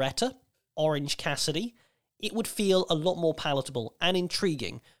Trent Beretta, Orange Cassidy, it would feel a lot more palatable and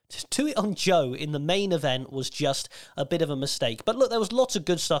intriguing. To do it on Joe in the main event was just a bit of a mistake. But look, there was lots of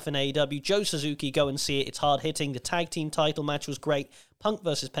good stuff in AEW. Joe Suzuki, go and see it. It's hard-hitting. The tag team title match was great. Punk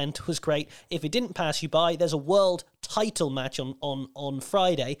versus Penta was great. If it didn't pass you by, there's a world title match on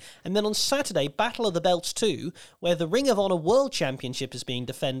Friday. And then on Saturday, Battle of the Belts 2, where the Ring of Honor World Championship is being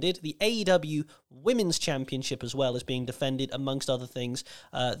defended. The AEW Women's Championship as well is being defended, amongst other things.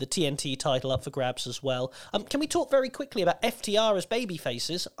 The TNT title up for grabs as well. Can we talk very quickly about FTR as baby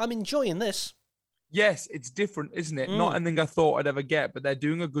faces? I'm enjoying this. Yes, it's different, isn't it? Not anything I thought I'd ever get, but they're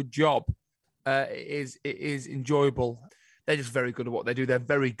doing a good job. It is enjoyable. They're just very good at what they do. They're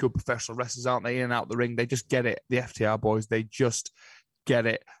very good professional wrestlers, aren't they? In and out the ring. They just get it. The FTR boys, they just get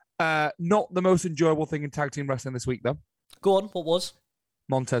it. Not the most enjoyable thing in tag team wrestling this week, though. Go on, what was?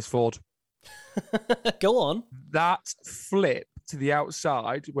 Montez Ford. Go on. That flip to the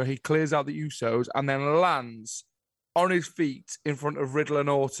outside where he clears out the Usos and then lands on his feet in front of Riddle and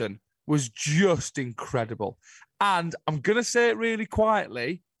Orton was just incredible. And I'm going to say it really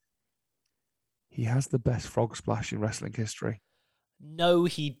quietly. He has the best frog splash in wrestling history. No,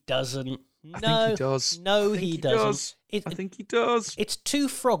 he doesn't. I think he does. No, he doesn't. I think he does. It's too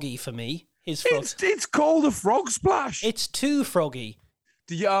froggy for me. His frog. It's called a frog splash. It's too froggy.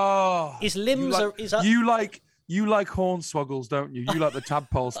 His limbs are. You like hornswoggles, don't you? You like the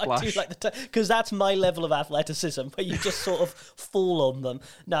tadpole splash. I do like because that's my level of athleticism, where you just sort of fall on them.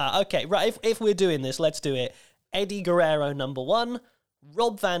 Nah, okay, right. If we're doing this, let's do it. Eddie Guerrero number 1.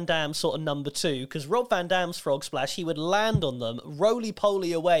 Rob Van Dam sort of number 2, because Rob Van Dam's frog splash, he would land on them,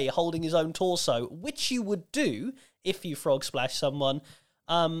 roly-poly away, holding his own torso, which you would do if you frog splash someone.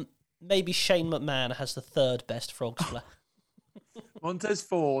 Maybe Shane McMahon has the 3rd best frog splash. Montez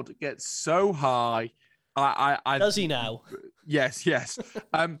Ford gets so high. Does he now? Yes.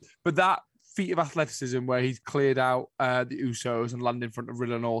 But that feat of athleticism where he's cleared out the Usos and landed in front of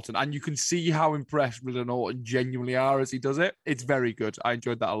Riddle and Orton, and you can see how impressed Riddle and Orton genuinely are as he does it. It's very good. I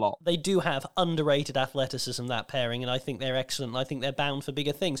enjoyed that a lot. They do have underrated athleticism, that pairing, and I think they're excellent. I think they're bound for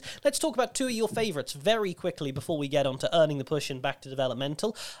bigger things. Let's talk about 2 of your favourites very quickly before we get on to Earning the Push and back to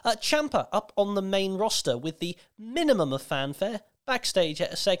developmental. Ciampa up on the main roster with the minimum of fanfare. Backstage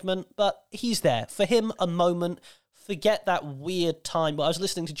at a segment, but he's there. For him, a moment. Forget that weird time. Well, I was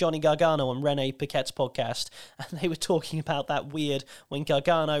listening to Johnny Gargano on Renee Paquette's podcast, and they were talking about that weird when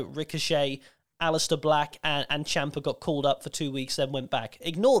Gargano, Ricochet, Aleister Black, and Ciampa got called up for 2 weeks, then went back.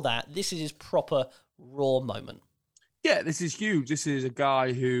 Ignore that. This is his proper Raw moment. Yeah, this is huge. This is a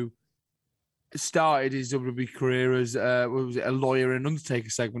guy who started his WWE career as a lawyer in an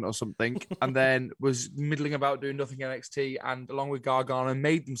Undertaker segment or something, and then was middling about doing nothing NXT, and along with Gargano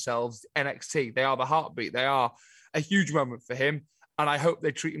made themselves NXT. They are the heartbeat. They are a huge moment for him, and I hope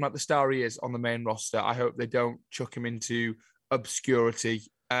they treat him like the star he is on the main roster. I hope they don't chuck him into obscurity.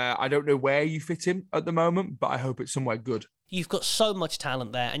 I don't know where you fit him at the moment, but I hope it's somewhere good. You've got so much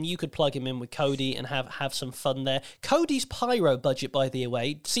talent there, and you could plug him in with Cody and have some fun there. Cody's pyro budget, by the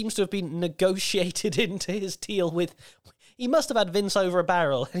way, seems to have been negotiated into his deal with... He must have had Vince over a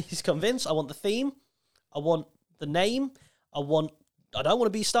barrel, and he's convinced, I want the theme, I want the name, I don't want to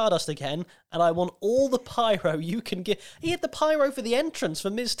be Stardust again, and I want all the pyro you can get. He had the pyro for the entrance for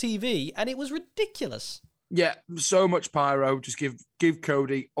Miz TV, and it was ridiculous. Yeah, so much pyro. Just give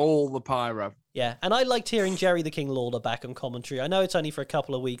Cody all the pyro. Yeah, and I liked hearing Jerry the King Lawler back on commentary. I know it's only for a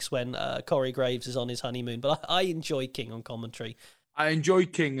couple of weeks when Corey Graves is on his honeymoon, but I enjoy King on commentary. I enjoy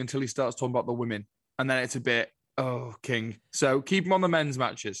King until he starts talking about the women, and then it's a bit, oh, King. So keep him on the men's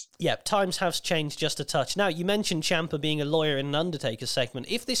matches. Yeah, times have changed just a touch. Now, you mentioned Ciampa being a lawyer in an Undertaker segment.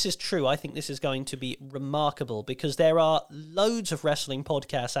 If this is true, I think this is going to be remarkable because there are loads of wrestling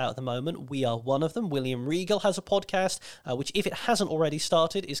podcasts out at the moment. We are one of them. William Regal has a podcast, which, if it hasn't already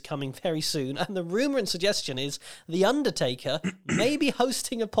started, is coming very soon. And the rumor and suggestion is The Undertaker may be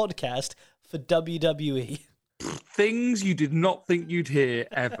hosting a podcast for WWE. Things you did not think you'd hear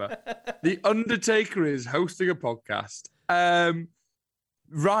ever. The Undertaker is hosting a podcast.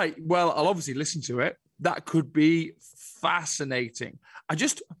 Right. Well, I'll obviously listen to it. That could be fascinating.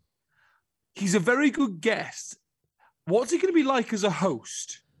 He's a very good guest. What's he going to be like as a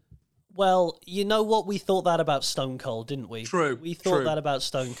host? Well, you know what? We thought that about Stone Cold, didn't we? True. We thought that about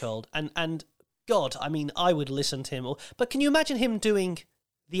Stone Cold. And God, I mean, I would listen to him. But can you imagine him doing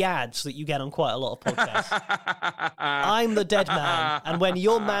the ads that you get on quite a lot of podcasts? I'm the dead man, and when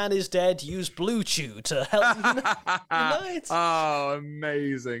your man is dead, use Blue Chew to help. Oh,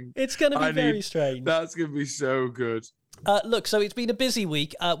 amazing! It's going to be very strange. That's going to be so good. Look, so it's been a busy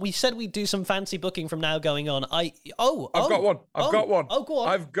week. We said we'd do some fancy booking from now going on. I've got one. Oh, go on.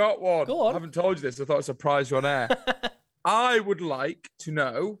 I've got one. Go on. I haven't told you this. I thought I'd surprise you on air. I would like to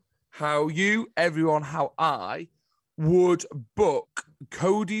know how I would book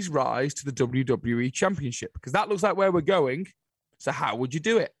Cody's rise to the WWE Championship, because that looks like where we're going. So how would you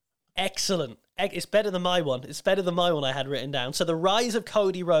do it? Excellent. It's better than my one. It's better than my one I had written down. So the rise of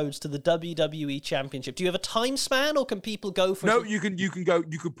Cody Rhodes to the WWE Championship. Do you have a time span, or can people go for... No, you can go.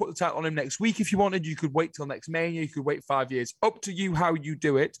 You could put the title on him next week if you wanted. You could wait till next Mania. You could wait 5 years. Up to you how you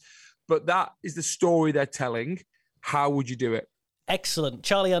do it. But that is the story they're telling. How would you do it? Excellent.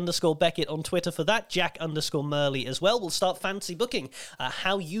 Charlie_Beckett on Twitter for that. Jack_Murley as well. We'll start fancy booking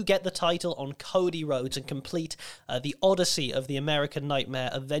how you get the title on Cody Rhodes and complete the odyssey of the American Nightmare,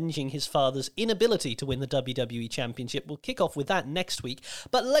 avenging his father's inability to win the WWE Championship. We'll kick off with that next week.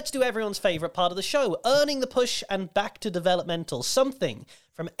 But let's do everyone's favourite part of the show, earning the push and back to developmental. Something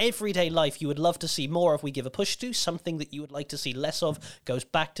from everyday life you would love to see more of, we give a push to. Something that you would like to see less of goes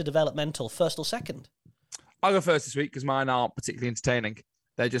back to developmental. First or second? I'll go first this week because mine aren't particularly entertaining.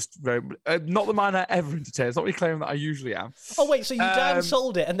 They're just very... not that mine are ever entertaining. It's not really claiming that I usually am. Oh, wait, so you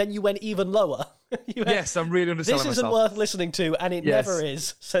downsold it and then you went even lower? Yes, I'm really underselling myself. This isn't worth listening to, and it never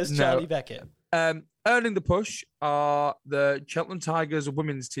is, says Charlie Beckett. Earning the push are the Cheltenham Tigers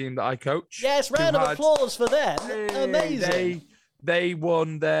women's team that I coach. Yes, round of applause for them. Amazing. They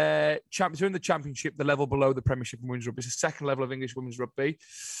won their championship in the championship, the level below the Premiership in women's rugby. It's the second level of English women's rugby.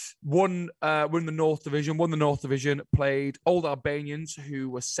 We're in the North Division, played Old Albanians,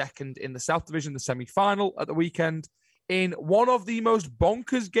 who were second in the South Division, the semi-final at the weekend, in one of the most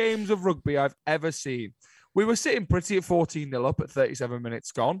bonkers games of rugby I've ever seen. We were sitting pretty at 14-0 up at 37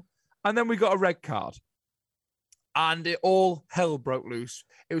 minutes gone, and then we got a red card. And it all hell broke loose.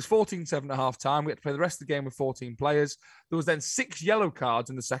 It was 14-7 at half-time. We had to play the rest of the game with 14 players. There was then 6 yellow cards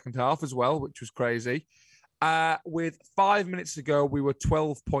in the second half as well, which was crazy. With 5 minutes to go, we were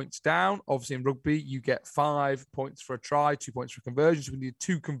 12 points down. Obviously, in rugby, you get 5 points for a try, 2 points for conversion. So we needed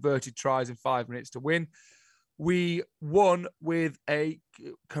 2 converted tries in 5 minutes to win. We won with a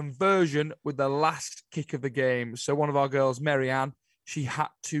conversion with the last kick of the game. So one of our girls, Marianne, she had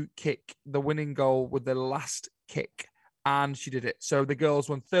to kick the winning goal with the last kick, and she did it. So the girls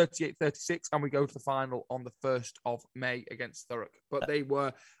won 38-36, and we go to the final on the 1st of May against Thurrock. But they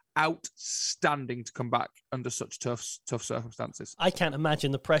were outstanding to come back under such tough circumstances. I can't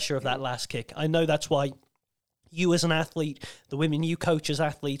imagine the pressure of that last kick. I know that's why you as an athlete, the women you coach as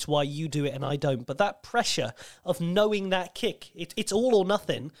athletes, why you do it and I don't. But that pressure of knowing that kick, it's all or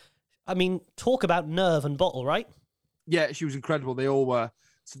nothing. I mean, talk about nerve and bottle, right? Yeah, she was incredible. They all were.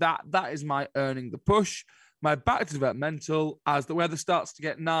 So that is my earning the push. My back to developmental, as the weather starts to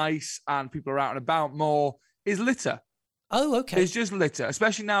get nice and people are out and about more, is litter. Oh, okay. It's just litter,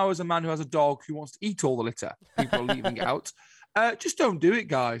 especially now as a man who has a dog who wants to eat all the litter. People are leaving it out. Just don't do it,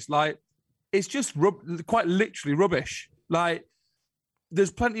 guys. Like, it's just quite literally rubbish. Like,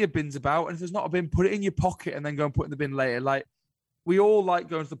 there's plenty of bins about, and if there's not a bin, put it in your pocket and then go and put it in the bin later. Like, we all like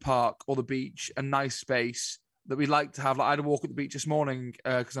going to the park or the beach, a nice space that we like to have. Like, I had a walk at the beach this morning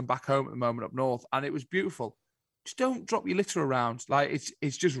because I'm back home at the moment up north, and it was beautiful. Just don't drop your litter around. Like,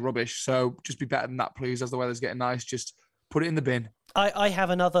 it's just rubbish. So just be better than that, please. As the weather's getting nice, just put it in the bin. I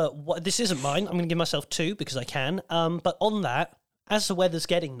have another. This isn't mine. I'm going to give myself 2 because I can. But on that, as the weather's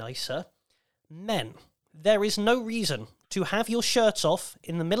getting nicer, men, there is no reason to have your shirts off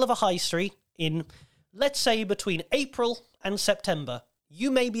in the middle of a high street in, let's say, between April and September. You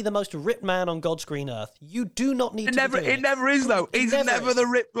may be the most ripped man on God's green earth. You do not need to do it. It never is, though. It's never the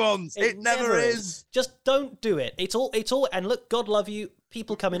ripped ones. It never is. Just don't do it. It's all, and look, God love you.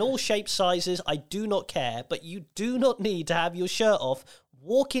 People come in all shapes, sizes. I do not care. But you do not need to have your shirt off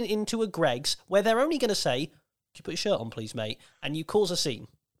walking into a Greggs where they're only going to say, "Can you put your shirt on, please, mate?" And you cause a scene.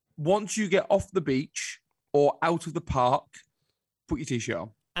 Once you get off the beach or out of the park, put your t-shirt on.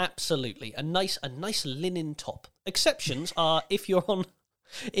 Absolutely. A nice linen top. Exceptions are if you're on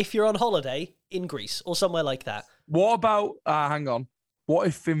holiday in Greece or somewhere like that. What about, hang on, what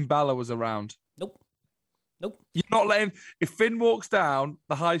if Finn Balor was around? Nope. You're not letting, if Finn walks down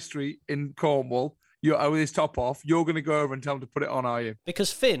the high street in Cornwall, with his top off, you're going to go over and tell him to put it on, are you?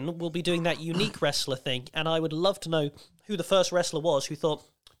 Because Finn will be doing that unique wrestler thing, and I would love to know who the first wrestler was who thought,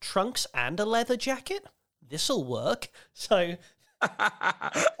 trunks and a leather jacket? This'll work. So...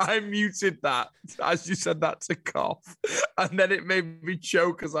 I muted that as you said that to cough, and then it made me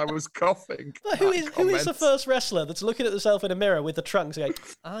choke as I was coughing. But who is the first wrestler that's looking at themselves in a mirror with the trunks going,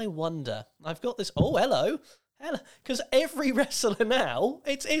 I wonder, I've got this, oh, hello. Because every wrestler now,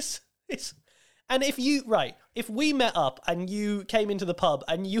 it's and if we met up and you came into the pub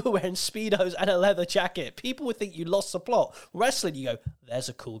and you were wearing Speedos and a leather jacket, people would think you lost the plot. Wrestling, you go, there's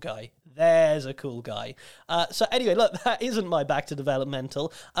a cool guy. So anyway, look, that isn't my back to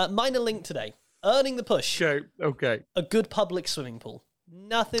developmental. Minor link today. Earning the push. Okay. A good public swimming pool.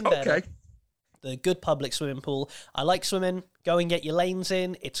 Nothing better. Okay. The good public swimming pool. I like swimming. Go and get your lanes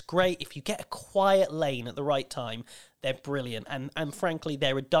in. It's great. If you get a quiet lane at the right time, they're brilliant. And frankly,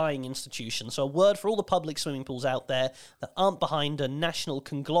 they're a dying institution. So a word for all the public swimming pools out there that aren't behind a national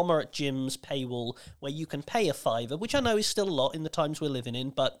conglomerate gyms paywall where you can pay a $5, which I know is still a lot in the times we're living in,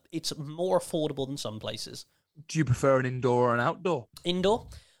 but it's more affordable than some places. Do you prefer an indoor or an outdoor? Indoor.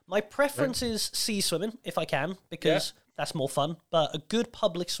 My preference is sea swimming, if I can, because... Yeah. That's more fun, but a good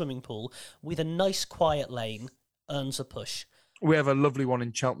public swimming pool with a nice quiet lane earns a push. We have a lovely one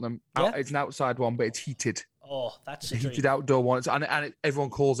in Cheltenham. Yeah? It's an outside one, but it's heated. Oh, that's a heated outdoor one.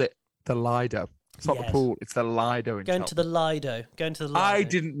 Everyone calls it the Lido. It's not the pool, it's the Lido in Cheltenham. Going to the Lido. I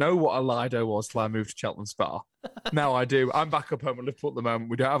didn't know what a Lido was till I moved to Cheltenham Spa. Now I do. I'm back up home at Liverpool at the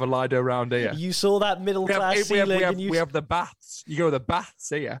moment. We don't have a Lido around here. You saw that middle class ceiling. We have the baths. You go to the baths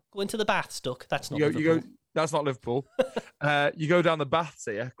here. Go into the baths, Duck. That's not Liverpool. That's not Liverpool. You go down the baths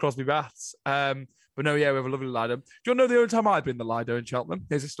here, Crosby Baths. But no, yeah, we have a lovely Lido. Do you want to know the only time I've been the Lido in Cheltenham?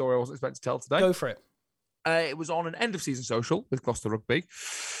 Here's a story I wasn't expecting to tell today. Go for it. It was on an end-of-season social with Gloucester Rugby.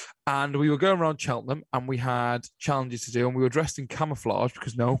 And we were going around Cheltenham and we had challenges to do. And we were dressed in camouflage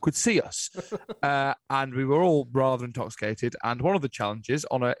because no one could see us. And we were all rather intoxicated. And one of the challenges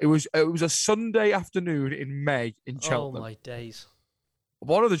it was a Sunday afternoon in May in Cheltenham. Oh, my days.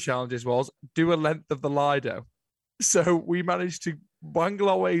 One of the challenges was do a length of the Lido. So we managed to wangle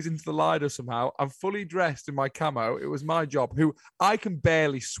our ways into the Lido somehow. I'm fully dressed in my camo. It was my job. I can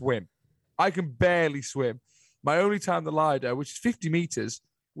barely swim. My only time the Lido, which is 50 meters,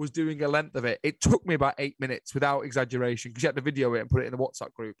 was doing a length of it. It took me about 8 minutes without exaggeration because you had to video it and put it in the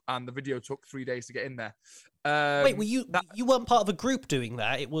WhatsApp group. And the video took 3 days to get in there. Wait, you weren't part of a group doing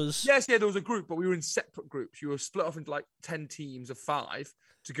that? It was... Yes, there was a group, but we were in separate groups. You were split off into like 10 teams of 5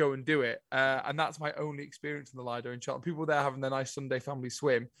 to go and do it. And that's my only experience in the Lido in Cheltenham. People were there having their nice Sunday family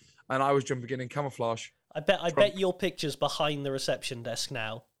swim, and I was jumping in camouflage. I bet your picture's behind the reception desk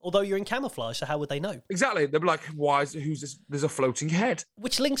now. Although you're in camouflage, so how would they know? Exactly. They'd be like, who's this? There's a floating head.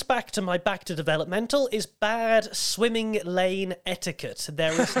 Which links back to my back to developmental is bad swimming lane etiquette.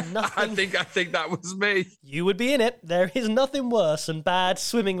 There is nothing... I think that was me. You would be in it. There is nothing worse than bad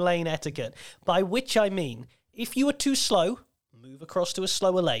swimming lane etiquette. By which I mean, if you are too slow, move across to a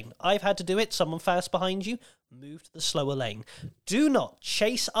slower lane. I've had to do it. Someone fast behind you, move to the slower lane. Do not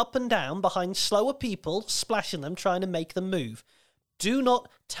chase up and down behind slower people, splashing them, trying to make them move. Do not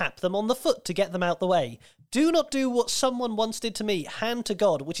tap them on the foot to get them out the way. Do not do what someone once did to me, hand to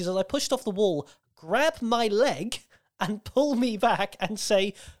God, which is as I pushed off the wall, grab my leg and pull me back and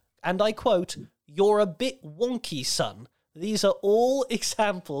say, and I quote, "You're a bit wonky, son." These are all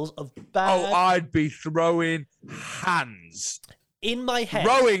examples of bad... Oh, I'd be throwing hands. In my head...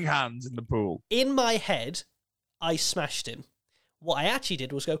 Throwing hands in the pool. In my head, I smashed him. What I actually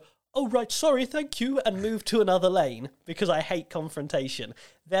did was go, oh, right, sorry, thank you, and move to another lane, because I hate confrontation.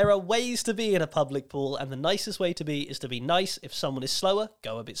 There are ways to be in a public pool, and the nicest way to be is to be nice. If someone is slower,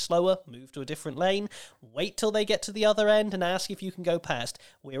 go a bit slower, move to a different lane, wait till they get to the other end, and ask if you can go past.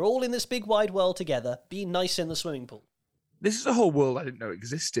 We're all in this big wide world together. Be nice in the swimming pool. This is a whole world I didn't know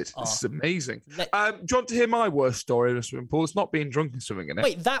existed. This is amazing. Do you want to hear my worst story in a swimming pool? It's not being drunk and swimming in it.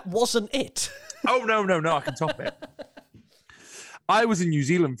 Wait, that wasn't it? Oh, no, I can top it. I was in New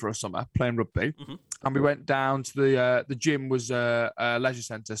Zealand for a summer playing rugby, and we went down to the gym was a leisure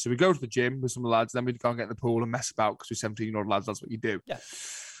centre. So we go to the gym with some of the lads, then we'd go and get in the pool and mess about because we're 17-year-old lads. That's what you do. Yeah.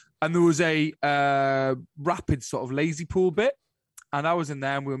 And there was a rapid sort of lazy pool bit, and I was in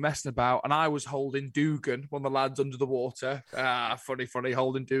there and we were messing about, and I was holding Dugan, one of the lads under the water. Funny,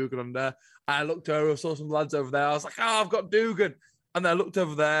 holding Dugan under. I looked over, saw some lads over there. I was like, I've got Dugan. And then I looked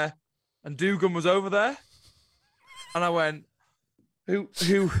over there, and Dugan was over there. And I went, Who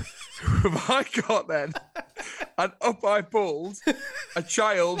have I got then? And up I pulled a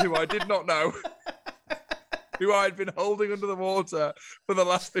child who I did not know, who I'd been holding under the water for the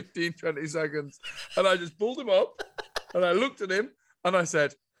last 15, 20 seconds. And I just pulled him up and I looked at him and I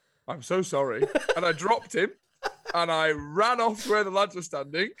said, I'm so sorry. And I dropped him and I ran off to where the lads were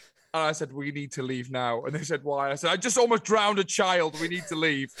standing. And I said, we need to leave now. And they said, why? I said, I just almost drowned a child. We need to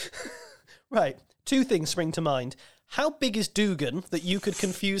leave. Right. Two things spring to mind. How big is Dugan that you could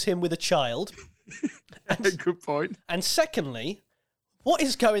confuse him with a child? Good point. And secondly, what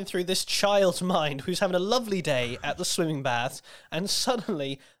is going through this child's mind who's having a lovely day at the swimming baths, and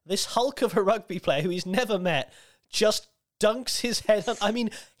suddenly this hulk of a rugby player who he's never met just dunks his head on? I mean,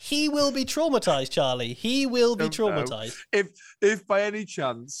 he will be traumatised, Charlie. He will be traumatised. If by any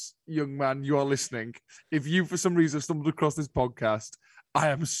chance, young man, you are listening, if you for some reason stumbled across this podcast, I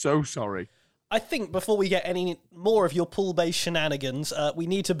am so sorry. I think before we get any more of your pool-based shenanigans, we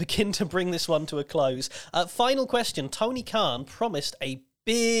need to begin to bring this one to a close. Final question. Tony Khan promised a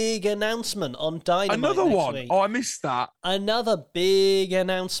big announcement on Dynamite Another next one? week. Oh, I missed that. Another big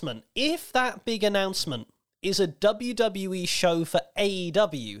announcement. If that big announcement is a WWE show for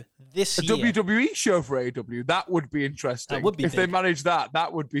AEW this year... A WWE show for AEW? That would be interesting. That would be if big. they manage that,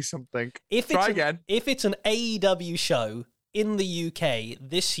 that would be something. Try again. If it's an AEW show in the UK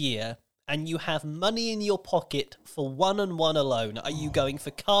this year... and you have money in your pocket for one and one alone, are you going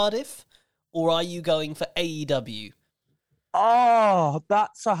for Cardiff or are you going for AEW? Oh,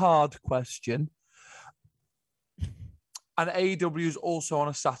 that's a hard question. And AEW is also on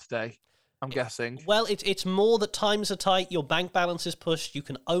a Saturday, I'm guessing. Well, it's more that times are tight, your bank balance is pushed, you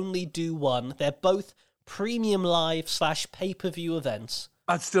can only do one. They're both premium live / pay-per-view events.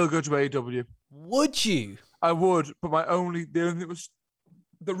 I'd still go to AEW. Would you? I would, but the only thing that was...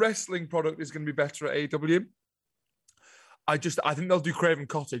 The wrestling product is going to be better at AEW. I think they'll do Craven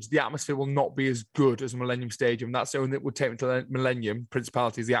Cottage. The atmosphere will not be as good as Millennium Stadium. That's the only thing that would take me to Millennium.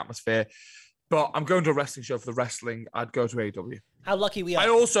 Principality is the atmosphere. But I'm going to a wrestling show for the wrestling. I'd go to AEW. How lucky we are. I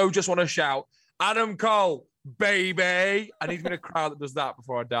also just want to shout, Adam Cole, baby. I need to be in a crowd that does that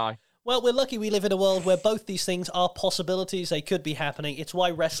before I die. Well, we're lucky we live in a world where both these things are possibilities. They could be happening. It's why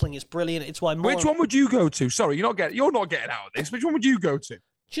wrestling is brilliant. It's why more... Which one would you go to? Sorry, you're not getting out of this. Which one would you go to?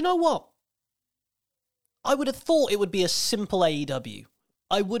 Do you know what? I would have thought it would be a simple AEW.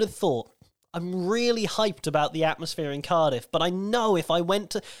 I would have thought. I'm really hyped about the atmosphere in Cardiff, but I know if I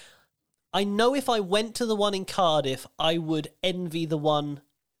went to the one in Cardiff, I would envy the one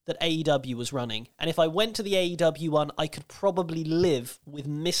that AEW was running. And if I went to the AEW one, I could probably live with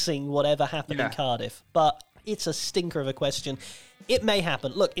missing whatever happened in Cardiff. But it's a stinker of a question. It may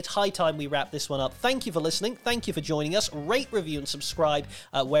happen. Look, it's high time we wrap this one up. Thank you for listening. Thank you for joining us. Rate, review, and subscribe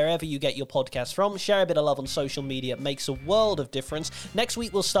wherever you get your podcasts from. Share a bit of love on social media. It makes a world of difference. Next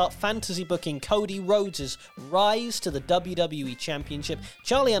week, we'll start fantasy booking Cody Rhodes' rise to the WWE Championship.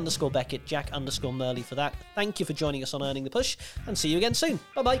 Charlie_Beckett, Jack_Murley for that. Thank you for joining us on Earning the Push, and see you again soon.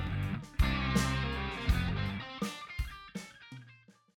 Bye-bye.